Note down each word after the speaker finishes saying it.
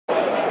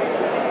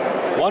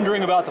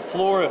Wondering about the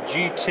floor of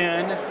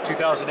G10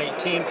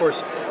 2018. Of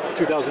course,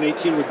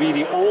 2018 would be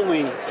the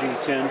only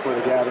G10 for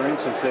the gathering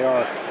since they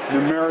are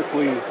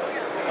numerically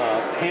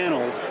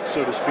paneled,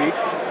 so to speak.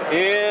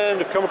 And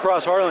I've come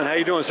across Harlan. How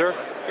you doing, sir?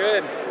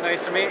 Good.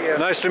 Nice to meet you.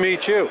 Nice to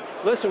meet you.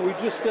 Listen, we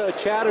just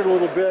chatted a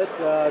little bit.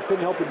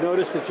 Couldn't help but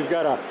notice that you've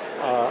got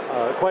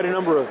quite a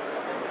number of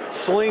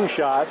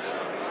slingshots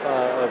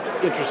of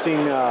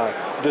interesting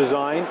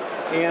design.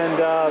 And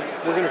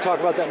we're going to talk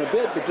about that in a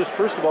bit. But just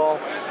first of all,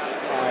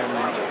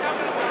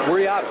 where are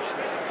you out of?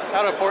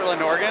 Out of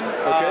Portland, Oregon.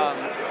 Okay.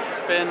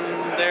 Been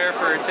there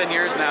for 10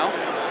 years now.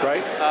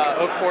 Right.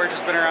 Ooak Forge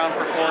has been around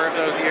for 4 of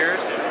those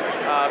years.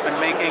 Been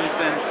making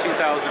since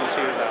 2002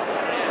 though.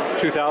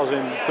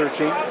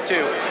 2013?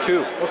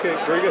 2. Okay,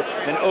 very good.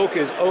 And Oak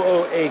is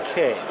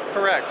O-O-A-K.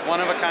 Correct.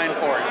 One of a kind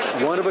forge.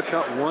 One of a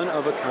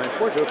kind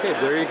forge. Okay,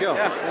 there you go.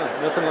 Yeah,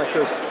 nothing like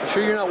those. You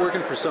sure you're not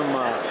working for some,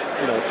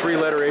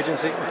 3-letter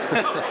agency?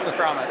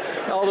 Promise.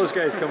 All those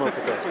guys come up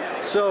with those.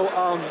 So,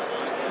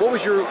 what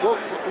was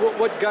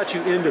what got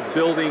you into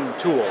building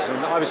tools?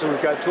 And obviously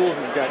we've got tools,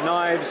 we've got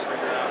knives,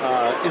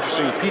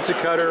 interesting pizza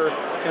cutter,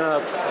 and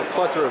a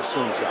plethora of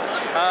slingshots.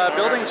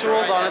 Building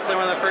tools, honestly,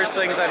 one of the first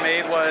things I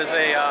made was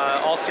a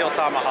all-steel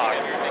tomahawk.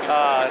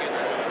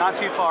 Not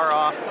too far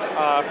off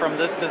from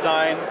this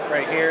design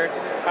right here.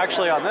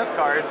 Actually, on this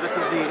card, this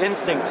is the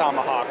Instinct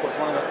Tomahawk, was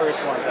one of the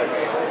first ones I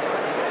made.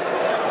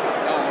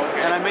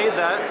 And I made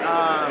that.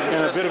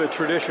 And a bit of a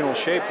traditional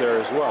shape there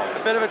as well.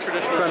 A bit of a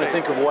traditional shape. I'm trying to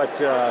think of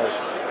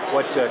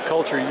what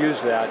culture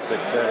used that, but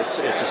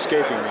it's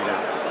escaping me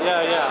now.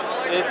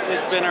 Yeah.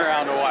 It's been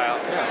around a while.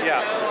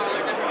 Yeah.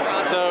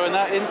 So, and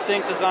that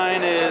Instinct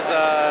design is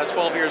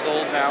 12 years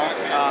old now.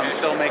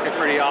 Still make it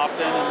pretty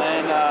often, and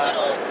then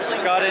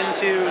got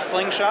into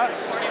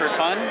slingshots for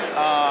fun.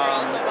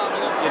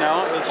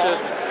 It's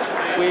just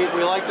we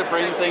like to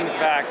bring things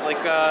back,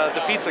 like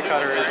the pizza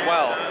cutter as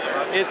well.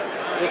 It's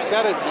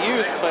got its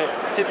use, but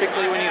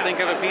typically when you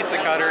think of a pizza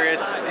cutter, it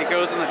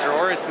goes in the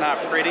drawer. It's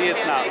not pretty.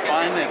 It's not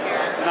fun. It's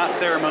not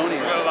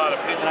ceremonial.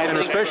 And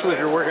especially if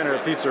you're working at a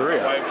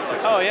pizzeria.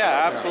 Oh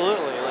yeah,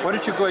 absolutely. Why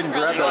don't you go ahead and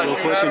grab that real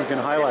quick and you can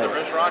highlight it. The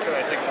wrist rocket,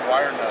 I take the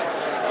wire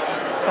nuts,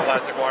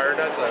 plastic wire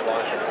nuts, and I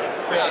launch it.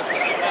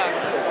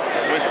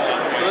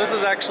 So this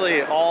is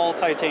actually all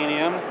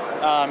titanium,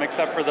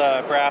 except for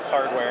the brass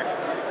hardware.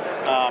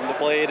 The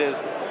blade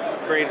is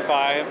grade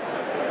 5.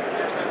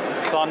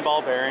 It's on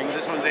ball bearings.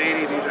 This one's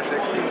 80, these are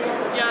 60.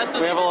 Yeah, so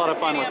we have a lot of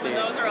fun with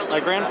these. My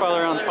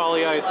grandfather owns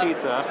Poly Ice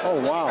Pizza. Oh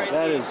wow,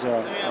 that is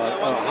a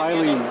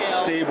highly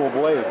stable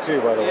blade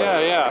too, by the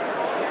way.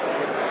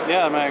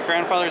 Yeah, my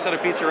grandfather's had a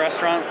pizza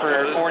restaurant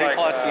for 40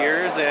 plus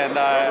years, and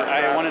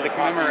I wanted to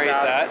commemorate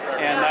that,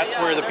 and that's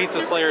where the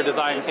Pizza Slayer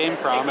design came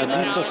from. And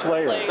Pizza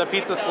Slayer. The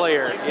Pizza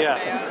Slayer,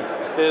 yes.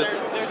 Is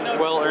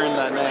well earned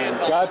that name.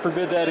 God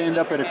forbid that end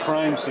up at a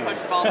crime scene.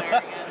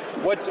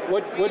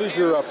 What is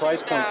your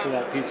price point to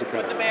that pizza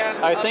cutter?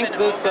 I think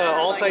this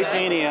all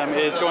titanium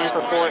is going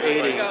for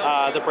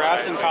 $480. The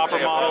brass and copper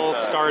models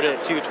start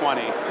at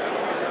 $220.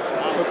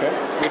 Okay.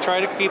 We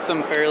try to keep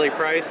them fairly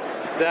priced.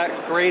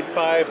 That grade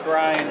 5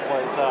 grind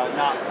was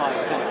not fun,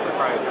 hence the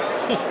price.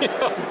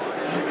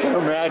 I can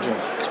imagine,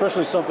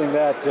 especially something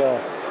that,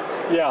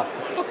 Yeah.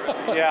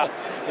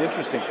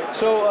 Interesting.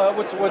 So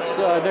what's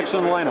next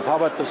on the lineup? How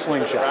about the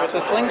slingshots? The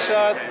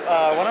slingshots,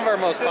 one of our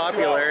most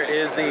popular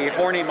is the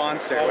Horny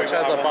Monster, which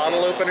has a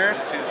bottle opener,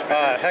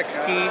 hex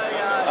key,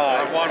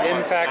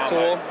 impact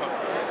tool,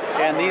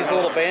 and these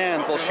little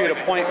bands will shoot a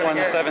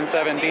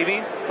 .177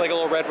 BB, like a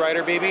little Red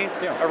Ryder BB,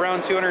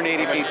 around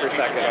 280 feet per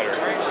second.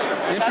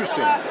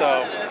 Interesting.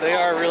 So they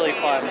are really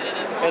fun.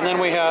 And then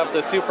we have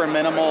the super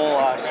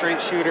minimal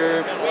straight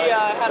shooter,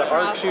 the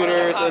arc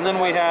shooters, and then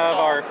we have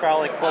our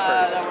phallic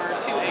flippers,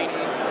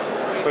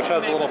 which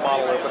has a little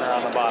bottle opener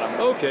on the bottom.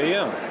 Okay,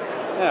 yeah.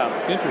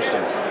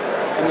 Interesting.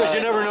 Because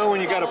you never know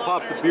when you got to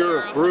pop the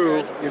brew,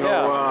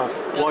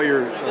 while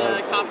you're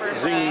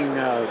zinging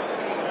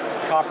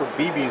copper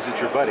BBs at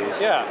your buddies.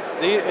 Yeah,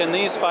 and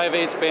these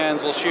 5/8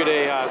 bands will shoot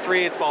a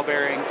 3/8 ball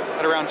bearing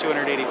at around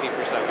 280 feet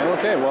per second.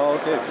 Okay,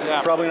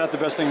 yeah. Probably not the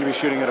best thing to be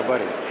shooting at a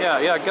buddy.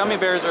 Yeah, gummy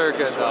bears are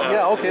good though.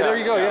 Yeah, okay, there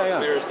you go, yeah.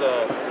 There's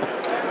the...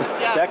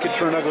 That could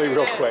turn ugly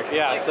real quick.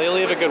 Yeah, they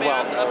leave a good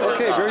well.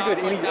 Okay, very good.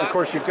 Of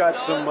course, you've got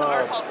some...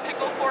 our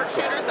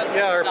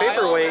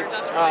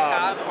paperweights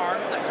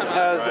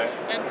has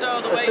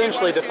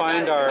essentially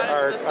defined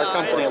our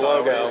company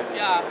logo.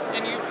 Yeah,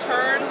 and you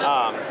turn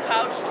the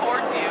pouch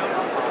towards you.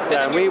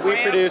 Yeah, and we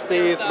produce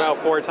these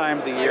about 4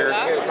 times a year,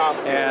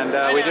 and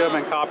we do them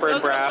in copper and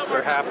brass.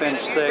 They're 1/2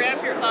 inch thick.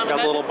 Got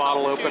the little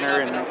bottle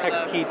opener and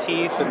hex key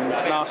teeth and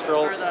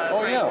nostrils.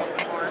 Oh yeah,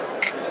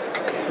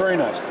 very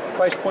nice.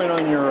 Price point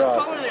on your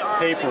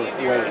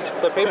paperweight.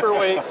 The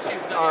paperweight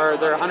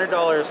they're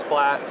 $100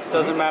 flat.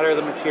 Doesn't matter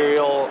the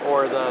material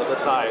or the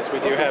size. We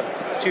do have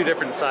 2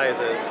 different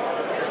sizes.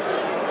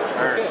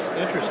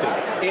 Okay, interesting.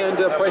 And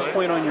price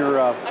point on your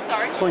I'm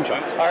sorry?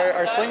 slingshots?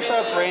 Our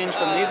slingshots range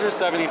from, these are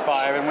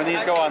 75, and when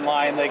these go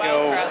online, they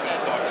go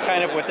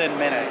kind of within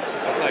minutes.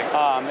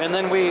 And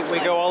then we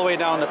go all the way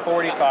down to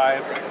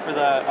 45 for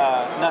the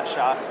nut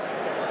shots.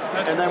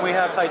 And then we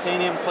have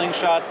titanium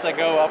slingshots that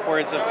go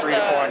upwards of $300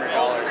 to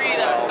 $400 as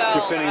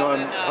well. Depending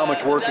on how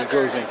much work it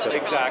goes into.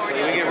 Exactly.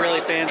 We get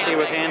really fancy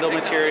with handle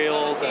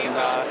materials, and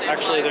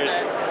actually there's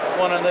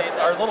one on this,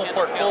 our little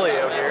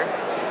portfolio here.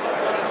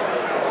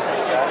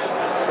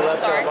 So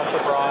that's got a bunch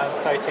of bronze,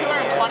 titanium,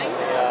 and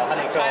the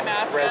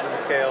honeycomb resin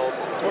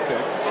scales. Okay.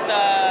 With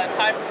the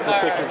time.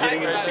 Looks like you're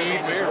getting your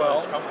beads as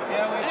well.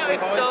 Yeah,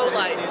 It's so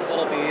light. these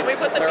little beads. We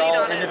put the They're bead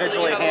all on it so that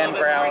individually you have a hand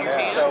little bit more ground,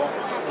 routine. so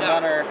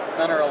none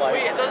are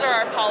alike. Those are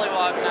our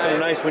polywog knives. They're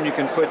nice when you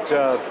can put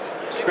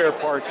spare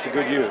parts to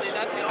good use.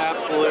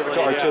 Absolutely.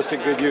 To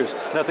artistic good use.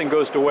 Nothing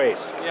goes to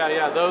waste.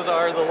 Yeah, those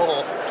are the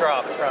little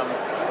drops from.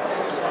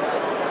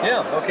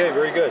 Yeah, okay,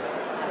 very good.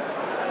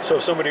 So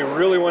if somebody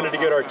really wanted to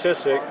get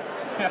artistic,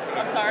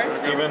 I'm sorry?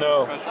 even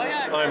though Oh,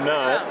 yeah, I'm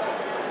not,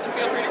 And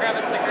feel free to grab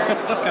a sticker.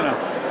 kind of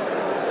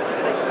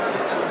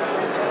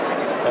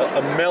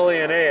a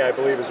millionaire, I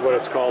believe is what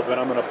it's called, but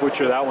I'm going to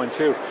butcher that one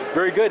too.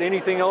 Very good.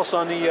 Anything else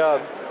on the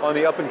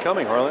up and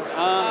coming, Harlan?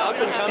 Up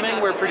and coming,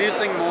 we're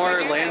producing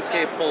more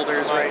landscape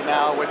folders right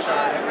now, which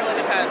are. It really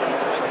depends.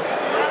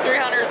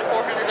 $300 to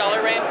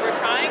 $400 range. We're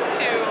trying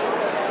to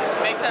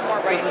make them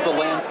more. This is the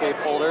landscape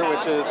folder,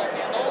 which is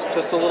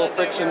just a little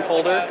friction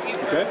folder.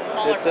 Okay.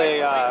 It's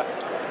a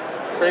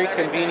very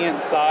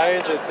convenient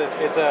size. It's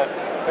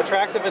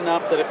attractive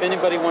enough that if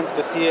anybody wants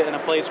to see it in a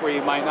place where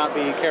you might not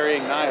be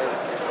carrying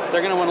knives,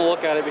 they're going to want to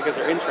look at it because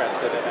they're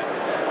interested in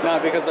it,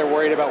 not because they're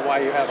worried about why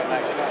you have a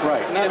knife.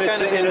 Right.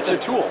 And it's a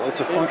tool. It's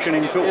a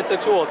functioning tool. It's a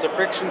tool. It's a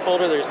friction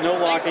folder. There's no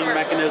locking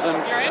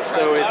mechanism,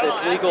 so it's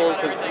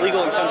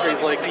legal in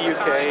countries like the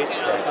UK.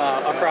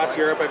 Across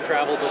Europe, I've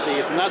traveled with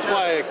these, and that's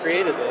why I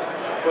created this.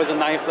 Was a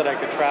knife that I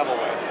could travel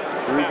with.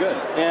 Very good.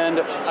 And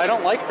I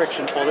don't like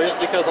friction folders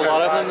because a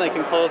lot of them they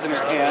can close in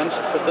your hand,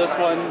 but this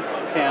one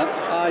can't.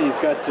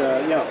 You've got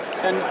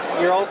And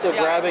you're also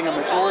grabbing a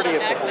majority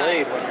of the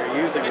blade when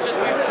you're using this.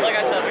 Like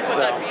I said, we put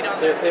that bead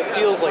on there. It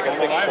feels like a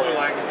fixed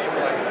blade.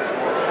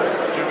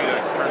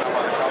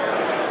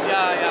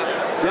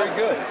 Yeah. Very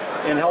good.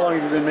 And how long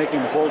have you been making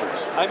the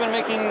folders? I've been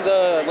making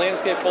the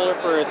landscape folder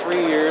for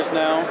 3 years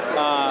now.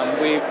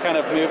 We've kind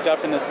of moved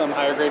up into some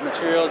higher grade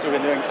materials. We've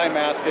been doing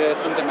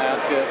Damascus and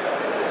Damascus.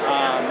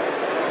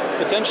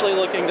 Potentially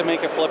looking to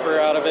make a flipper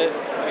out of it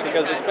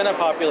because it's been a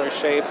popular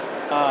shape.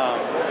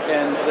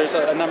 And there's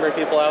a number of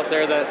people out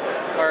there that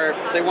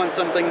they want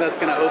something that's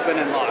going to open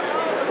and lock.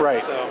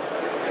 Right. So,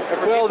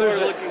 well,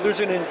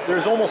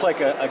 there's almost like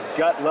a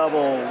gut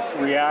level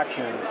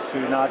reaction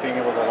to not being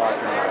able to lock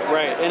your knife.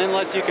 Right, and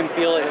unless you can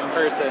feel it in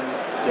person,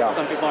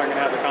 some people aren't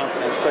going to have the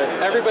confidence. But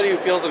everybody who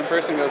feels it in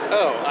person goes,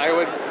 "Oh, I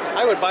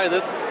would buy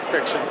this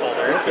friction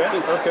folder."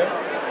 Okay.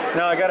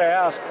 Now I got to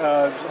ask,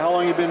 how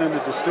long have you been in the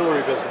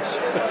distillery business?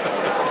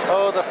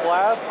 Oh, the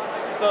flask.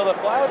 So the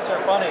flasks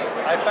are funny.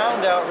 I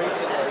found out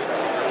recently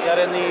that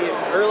in the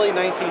early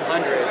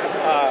 1900s,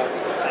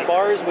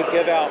 bars would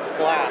give out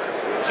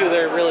flasks to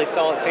their really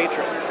solid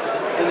patrons,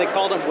 and they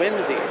called them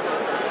whimsies.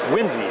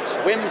 Whimsies.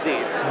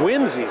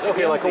 Whimsies.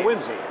 Okay, like a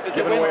whimsy. It's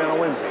Giving away on a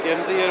whimsy.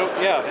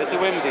 Yeah, it's a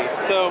whimsy.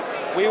 So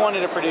we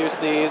wanted to produce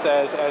these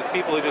as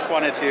people who just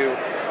wanted to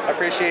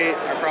appreciate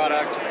our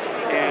product,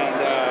 and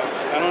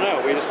I don't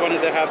know, we just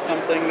wanted to have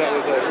something that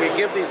was we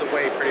give these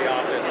away pretty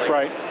often.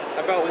 Right.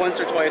 About once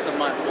or twice a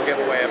month we'll give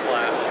away a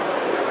flask.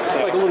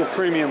 So, like a little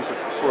premium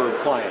for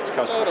clients,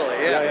 customers.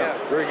 Totally, yeah.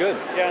 Very good.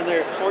 Yeah, and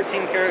they're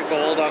 14 karat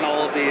gold on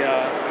all of the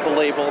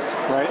labels.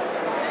 Right.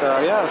 So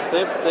yeah,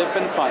 they've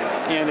been fun.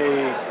 And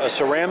a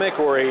ceramic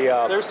or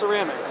a... They're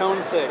ceramic,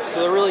 cone 6,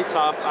 so they're really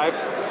tough. I've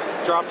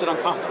dropped it on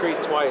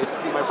concrete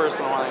twice in my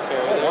personal line of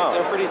care. Wow.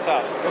 They're pretty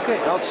tough. Okay,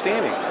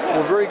 outstanding. Yeah.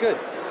 Well, very good.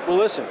 Well,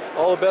 listen,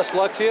 all the best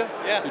luck to you.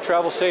 Yeah. You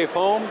travel safe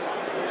home,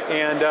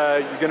 and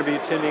you're going to be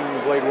attending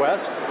Blade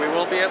West. We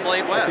will be at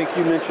Blade West. I think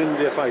you mentioned,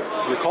 if I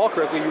recall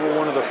correctly, you were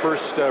one of the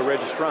first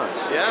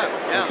registrants.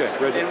 Yeah. Okay.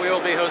 And we will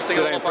be hosting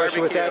a little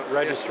barbecue. With that?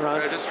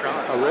 Registrant?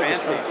 Registrant. A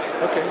registrant.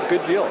 Fancy. Okay,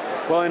 good deal.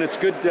 Well, and it's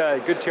good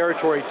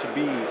territory to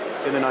be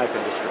in the knife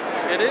industry.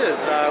 It is.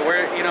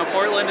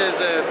 Portland is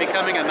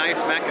becoming a knife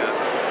mecca.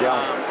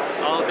 Yeah.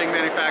 All the big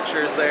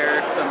manufacturers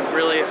there, some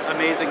really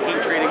amazing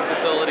heat treating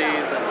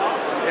facilities, and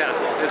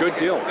it's good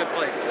deal. Good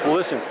place. Well,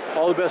 listen,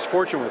 all the best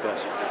fortune with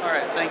us. All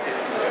right, thank you.